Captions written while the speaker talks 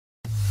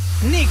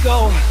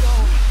Nico,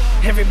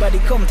 everybody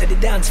come to the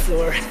dance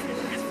floor.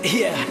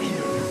 Yeah.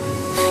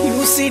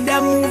 You see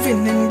them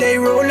moving and they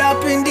roll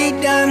up in the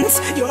dance.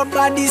 Your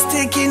body's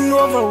taking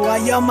over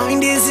while your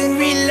mind isn't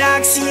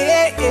relaxed.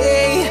 Yeah.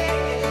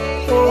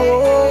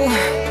 Oh.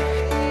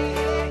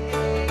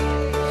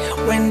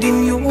 When the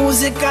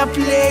music I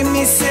play,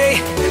 me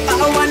say I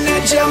wanna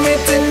jam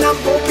it and I'm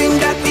hoping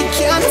that we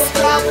can't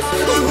stop.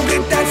 You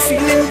get that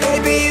feeling,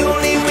 baby,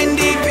 only when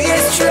the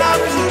bass drop.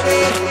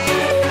 Yeah.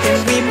 And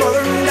we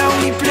burn down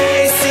the place.